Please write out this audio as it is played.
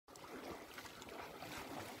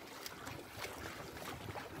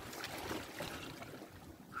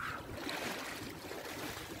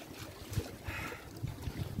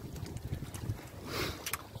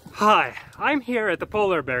Hi, I'm here at the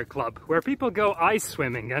Polar Bear Club, where people go ice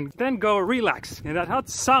swimming and then go relax in that hot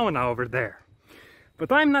sauna over there.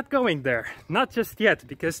 But I'm not going there, not just yet,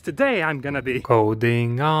 because today I'm gonna be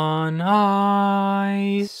coding on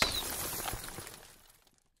ice.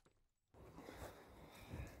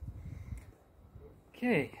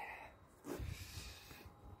 Okay.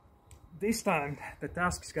 This time the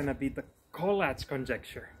task's gonna be the Collatz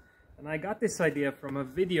Conjecture. And I got this idea from a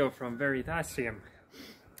video from Veritasium.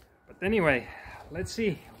 But anyway, let's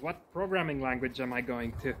see, what programming language am I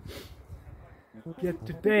going to get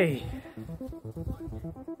today?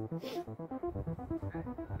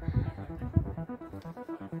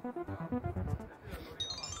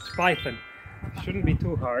 It's Python. Shouldn't be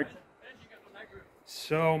too hard.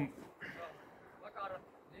 So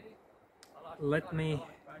let me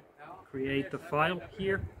create a file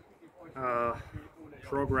here.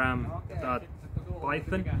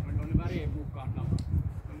 Program.python.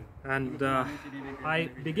 And I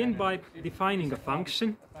begin by defining a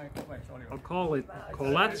function. I'll call it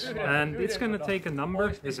Collatz, and it's going to take a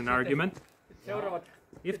number as an argument.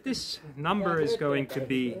 If this number is going to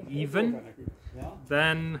be even,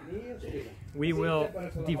 then we will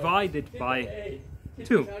divide it by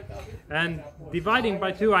 2. And dividing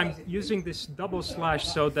by 2, I'm using this double slash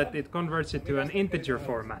so that it converts it to an integer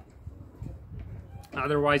format.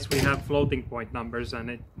 Otherwise we have floating point numbers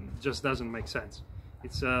and it just doesn't make sense.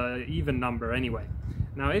 It's an even number anyway.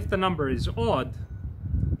 Now if the number is odd,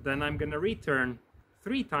 then I'm going to return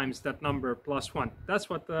 3 times that number plus 1. That's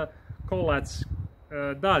what the Collatz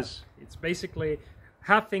does. It's basically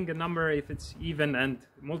halving a number if it's even and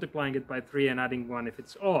multiplying it by 3 and adding 1 if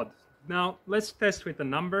it's odd. Now let's test with a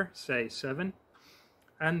number, say 7.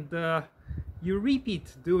 And you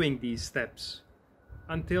repeat doing these steps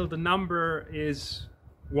until the number is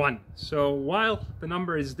 1. So while the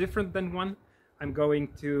number is different than 1, I'm going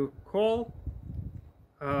to call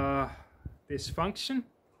this function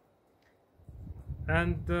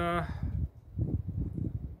and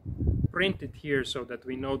print it here so that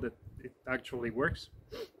we know that it actually works.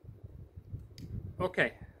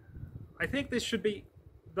 Okay, I think this should be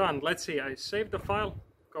done. Let's see, I save the file,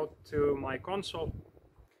 go to my console,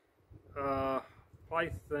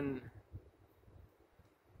 Python.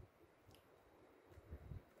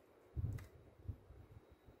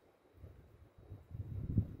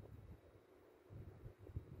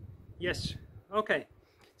 Yes, okay,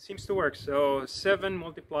 seems to work. So 7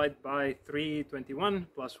 multiplied by 3, 21,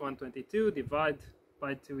 plus 1, 22, divide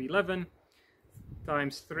by 2, 11,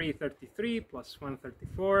 times 3, 33, plus 1,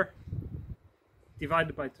 34,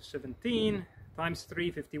 divided by 2, 17, times 3,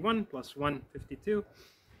 51, plus 1, 52.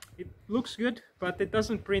 It looks good, but it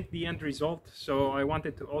doesn't print the end result, so I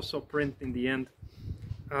wanted to also print in the end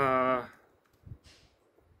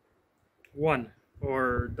 1,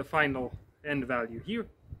 or the final end value here.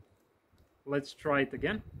 Let's try it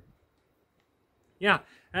again. Yeah,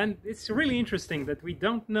 and it's really interesting that we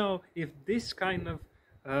don't know if this kind of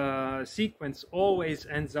sequence always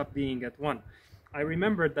ends up being at 1. I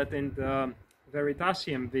remember that in the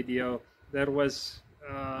Veritasium video there was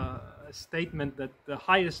a statement that the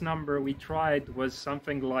highest number we tried was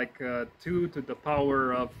something like 2 to the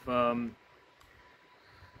power of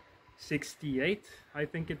 68, I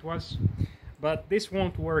think it was. But this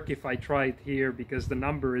won't work if I try it here because the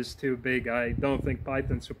number is too big. I don't think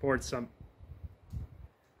Python supports some.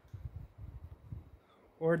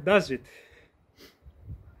 Or does it?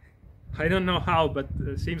 I don't know how, but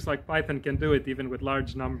it seems like Python can do it even with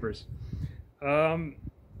large numbers.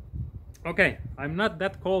 Okay, I'm not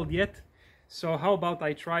that cold yet, so how about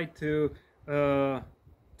I try to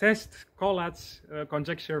test Collatz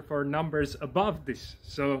conjecture for numbers above this.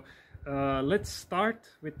 So let's start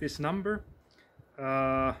with this number.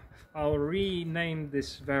 I'll rename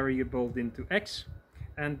this variable into x,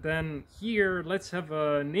 and then here let's have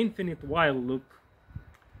an infinite while loop.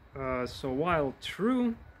 So while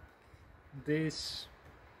true, this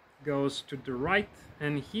goes to the right,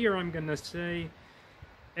 and here I'm gonna say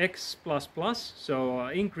x plus plus, so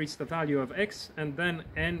increase the value of x, and then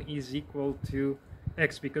n is equal to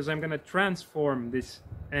x, because I'm gonna transform this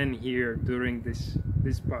n here during this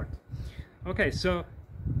part. Okay, so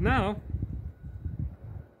now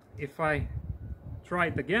if I try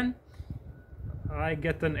it again, I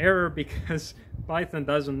get an error because Python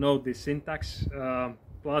doesn't know the syntax.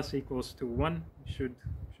 Plus equals to 1 should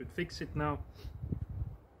fix it now.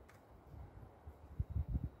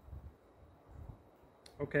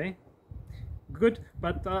 Okay, good,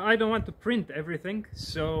 but I don't want to print everything,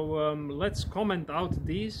 so let's comment out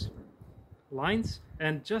these lines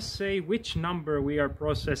and just say which number we are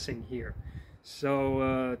processing here.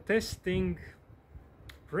 So testing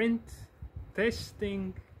print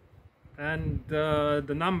testing, and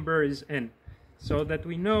the number is n, so that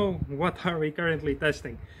we know what are we currently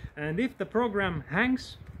testing. And if the program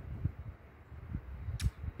hangs,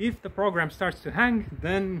 if the program starts to hang,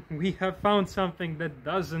 then we have found something that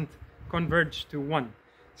doesn't converge to 1.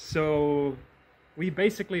 So we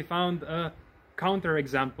basically found a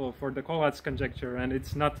counterexample for the Collatz conjecture, and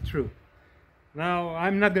it's not true. Now,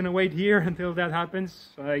 I'm not gonna wait here until that happens.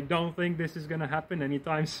 I don't think this is gonna happen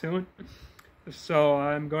anytime soon. So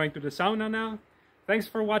I'm going to the sauna now. Thanks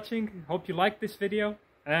for watching. Hope you liked this video,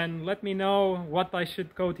 and let me know what I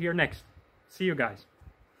should code here next. See you guys.